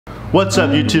What's up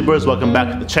YouTubers, welcome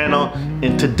back to the channel.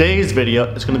 In today's video,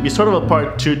 it's going to be sort of a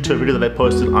part 2 to a video that I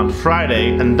posted on Friday,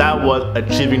 and that was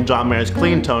achieving John Mayer's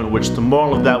clean tone, which the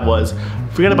moral of that was,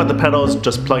 forget about the pedals,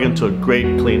 just plug into a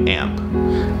great clean amp.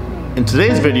 In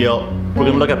today's video, we're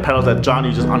going to look at pedals that John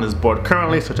uses on his board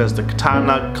currently, such as the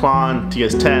Katana, Klon,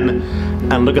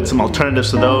 TS10, and look at some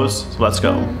alternatives to those, so let's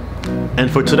go. And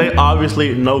for today,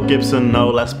 obviously, no Gibson,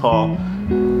 no Les Paul.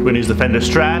 We're going to use the Fender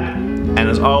Strat, and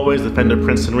as always, the Fender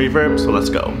Princeton Reverb, so let's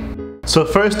go. So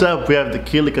first up, we have the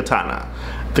Keeley Katana.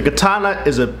 The Katana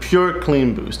is a pure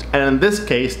clean boost, and in this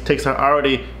case, takes our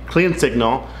already clean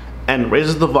signal and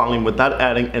raises the volume without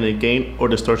adding any gain or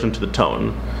distortion to the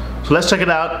tone. So let's check it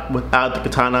out without the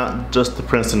Katana, just the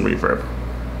Princeton Reverb.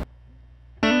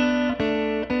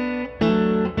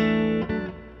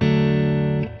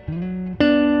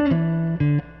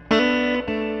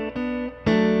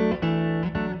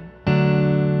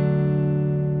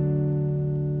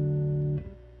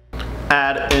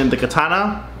 Add in the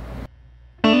Katana.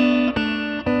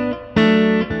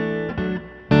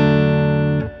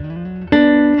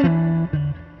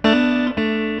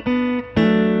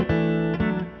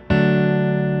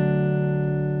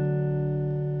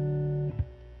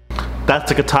 That's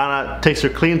the Katana, takes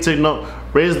your clean signal,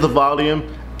 raises the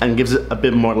volume, and gives it a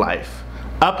bit more life.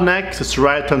 Up next is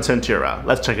Ceriatone Centura.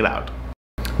 Let's check it out.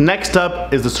 Next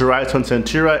up is the Ceriatone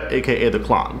Centura, aka the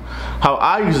Klon. How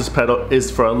I use this pedal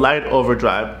is for a light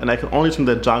overdrive, and I can only assume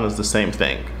that John does the same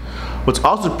thing. What's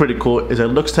also pretty cool is there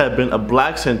looks to have been a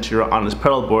black Centura on his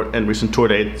pedal board in recent tour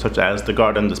dates, such as the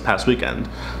Garden this past weekend.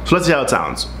 So let's see how it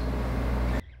sounds.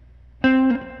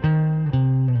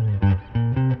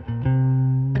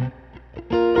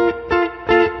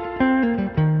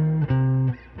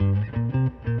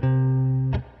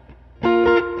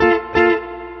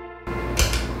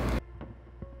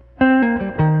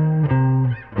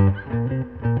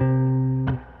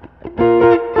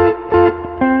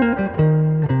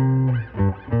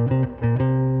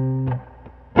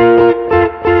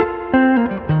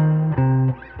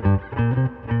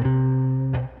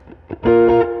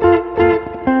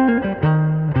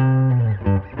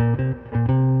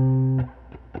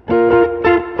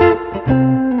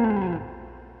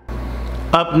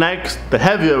 Up next, the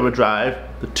heavy overdrive,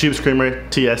 the Tube Screamer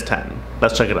TS10.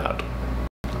 Let's check it out.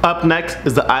 Up next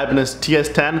is the Ibanez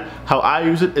TS10. How I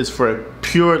use it is for a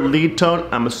pure lead tone.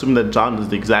 I'm assuming that John does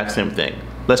the exact same thing.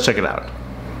 Let's check it out.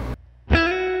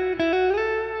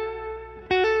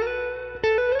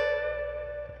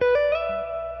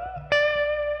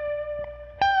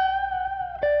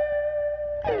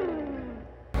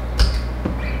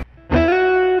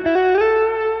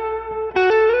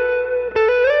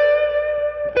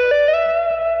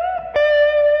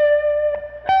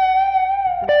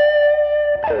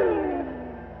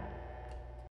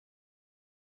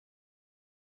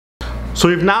 So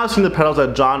we've now seen the pedals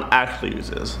that John actually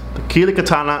uses, the Keeley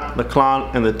Katana, the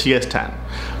Klon, and the TS10.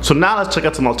 So now let's check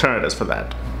out some alternatives for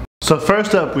that. So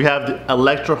first up, we have the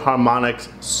Electro Harmonix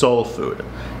Soul Food.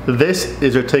 This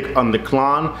is your take on the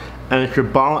Klon, and if you're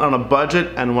balling on a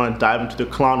budget and want to dive into the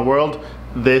Klon world,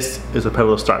 this is a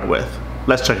pedal to start with.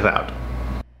 Let's check it out.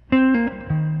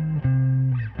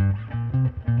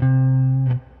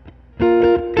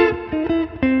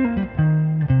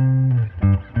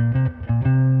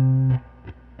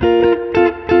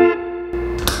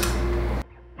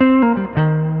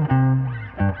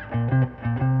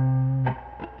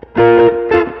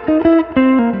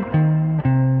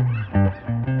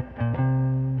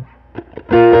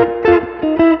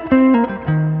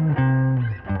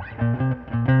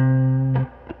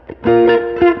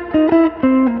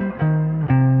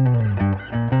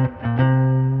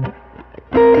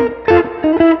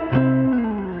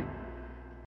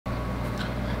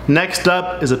 Next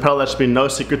up is a pedal that should be no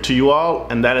secret to you all,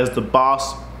 and that is the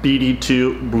Boss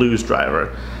BD2 Blues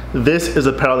Driver. This is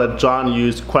a pedal that John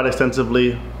used quite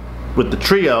extensively with the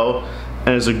Trio,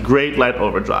 and is a great light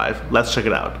overdrive. Let's check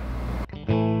it out.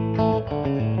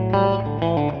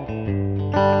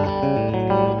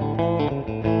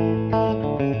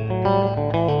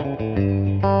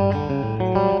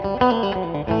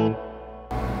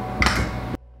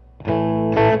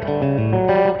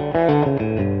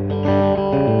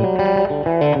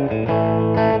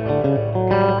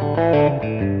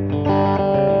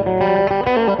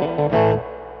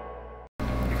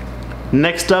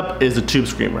 Next up is the Tube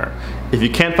Screamer. If you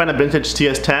can't find a vintage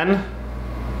TS10,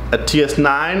 a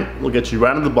TS9 will get you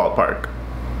right in the ballpark.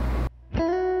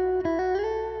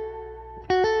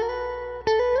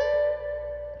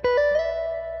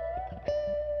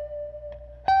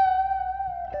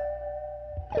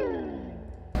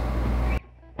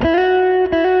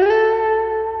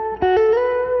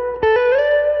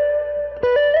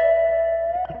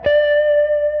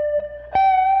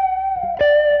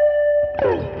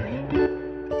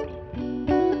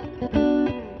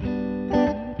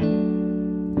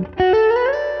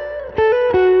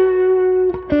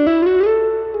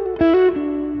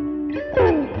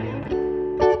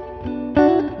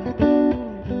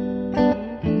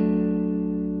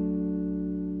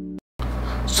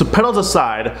 So pedals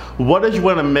aside, what if you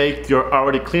want to make your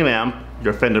already clean amp,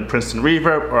 your Fender Princeton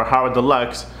Reverb or Howard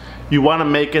Deluxe, you want to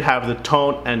make it have the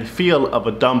tone and feel of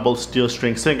a Dumble steel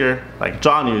string singer like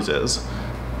John uses,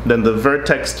 then the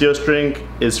Vertex steel string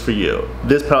is for you.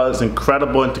 This pedal is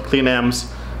incredible into clean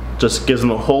amps, just gives them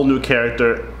a whole new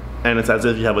character, and it's as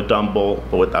if you have a Dumble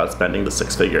but without spending the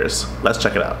 6 figures. Let's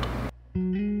check it out.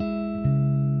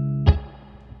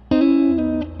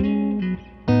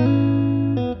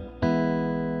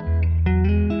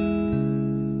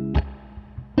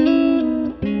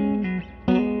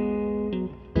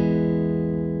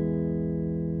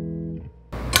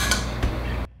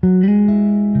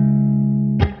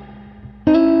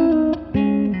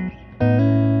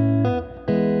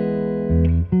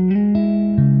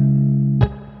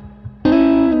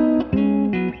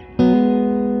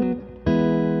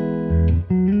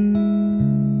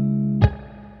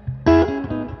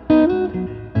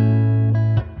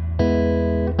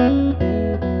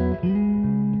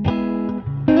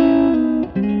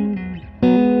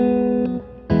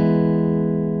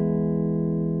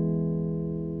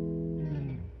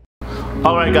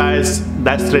 Alright guys,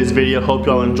 that's today's video. Hope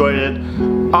you all enjoyed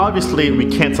it. Obviously we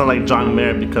can't sound like John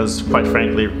Mayer because quite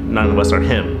frankly none of us are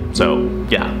him, so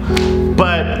yeah.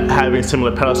 But having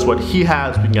similar pedals to what he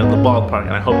has, we can get in the ballpark,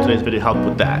 and I hope today's video helped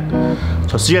with that.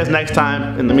 So see you guys next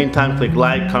time. In the meantime, click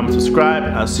like, comment, subscribe,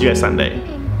 and I'll see you guys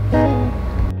Sunday.